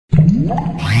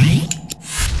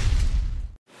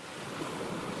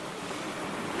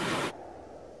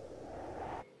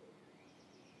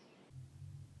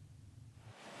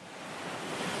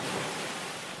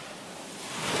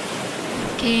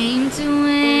Came to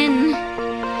win,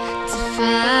 to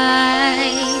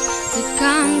fight, to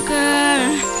conquer,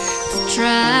 to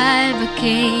thrive. I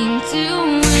came to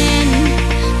win,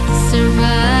 to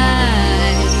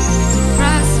survive, to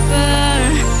prosper,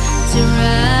 to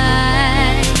rise.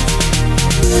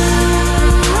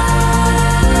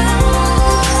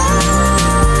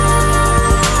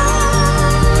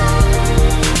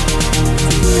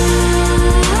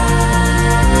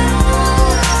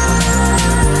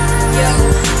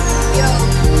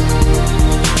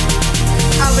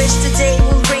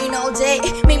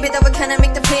 Maybe that would kinda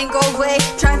make the pain go away.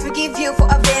 Trying to forgive you for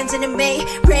abandoning me.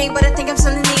 Praying, but I think I'm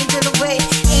still an angel away.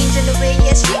 Angel away,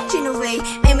 yeah, strange in a way.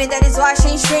 Maybe that is why I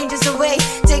change strangers away.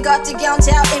 Take off the gown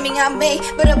out aiming at me,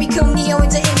 but I'll become Neo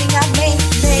into aiming at me.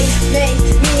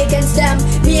 Me against them,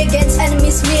 me against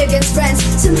enemies, me against friends.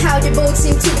 Somehow they both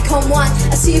seem to become one.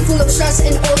 I see you full of stress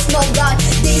and all small blood.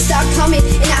 Days start coming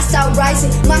and I start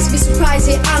rising. Must be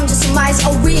surprising, I'm just a mice.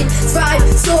 I'll win, thrive,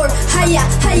 soar, higher,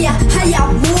 higher,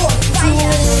 higher, more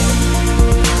fire.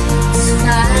 To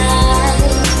fight,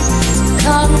 to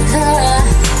conquer,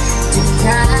 to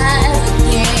thrive,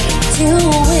 yeah, to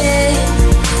win,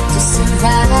 to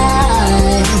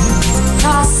survive,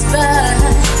 prosper,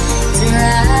 to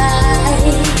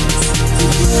rise, to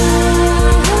fly.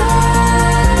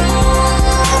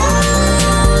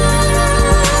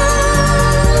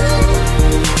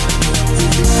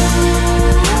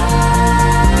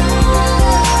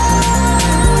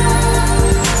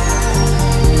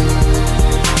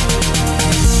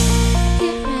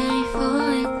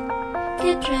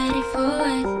 Get ready for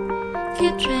it,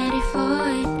 get ready for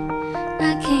it, I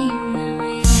came to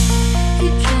win.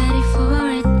 Get ready for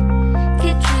it,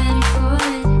 get ready for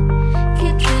it,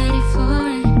 get ready for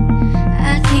it,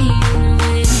 I came to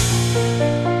win.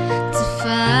 To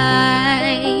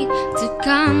fight, to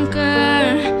conquer,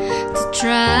 to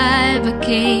thrive, I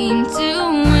came to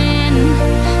win.